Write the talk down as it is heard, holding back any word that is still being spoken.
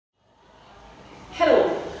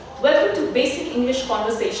English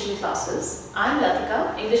conversation classes. I'm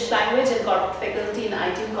Latika, English Language and Corporate Faculty in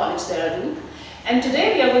ITM College, Dehradun. And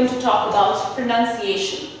today we are going to talk about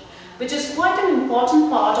pronunciation, which is quite an important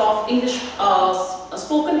part of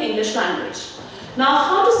spoken English language. Now,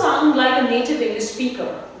 how to sound like a native English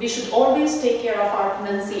speaker? We should always take care of our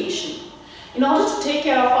pronunciation. In order to take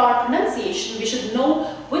care of our pronunciation, we should know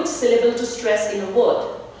which syllable to stress in a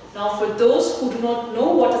word. Now, for those who do not know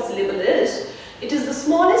what a syllable is, it is the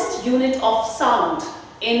smallest unit of sound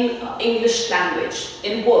in English language,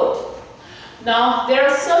 in word. Now, there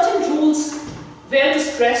are certain rules where to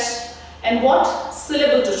stress and what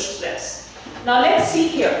syllable to stress. Now, let's see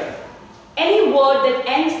here. Any word that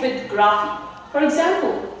ends with graphy, for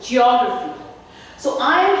example, geography. So,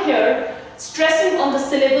 I am here stressing on the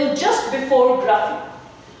syllable just before graphy.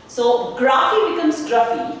 So, graphy becomes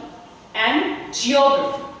graphy and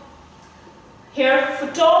geography. Here,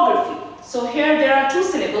 photography. So here there are two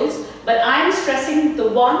syllables, but I am stressing the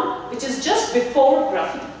one which is just before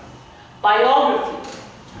graphy. Biography.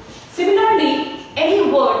 Similarly, any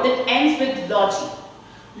word that ends with logy.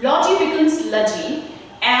 Logy becomes logy,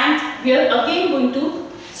 and we are again going to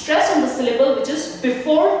stress on the syllable which is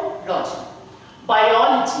before logy.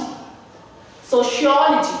 Biology.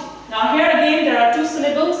 Sociology. Now here again there are two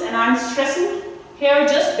syllables and I am stressing here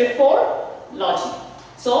just before logy.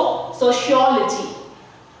 So, sociology.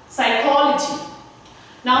 Psychology.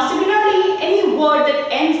 Now similarly, any word that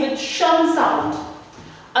ends with shun sound,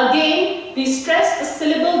 again we stress the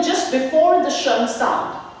syllable just before the shun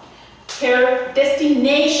sound. Here,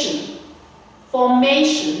 destination,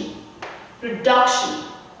 formation, production.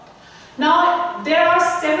 Now there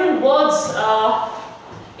are several words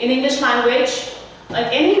in English language, like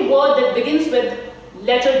any word that begins with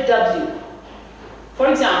letter W.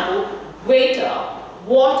 For example, waiter,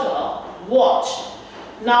 water, watch.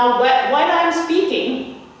 Now, while I am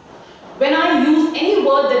speaking, when I use any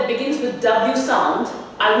word that begins with W sound,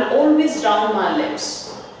 I will always round my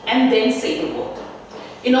lips and then say the word,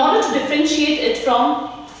 in order to differentiate it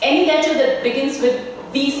from any letter that begins with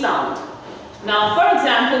V sound. Now, for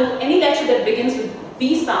example, any letter that begins with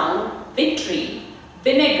V sound, victory,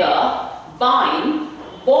 vinegar, vine,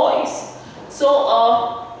 voice.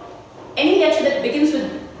 So, any letter that begins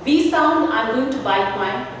with V sound, I am going to bite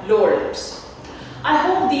my lower lips. I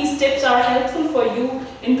hope these tips are helpful for you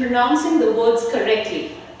in pronouncing the words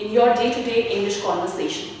correctly in your day-to-day English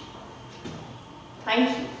conversation.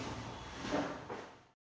 Thank you.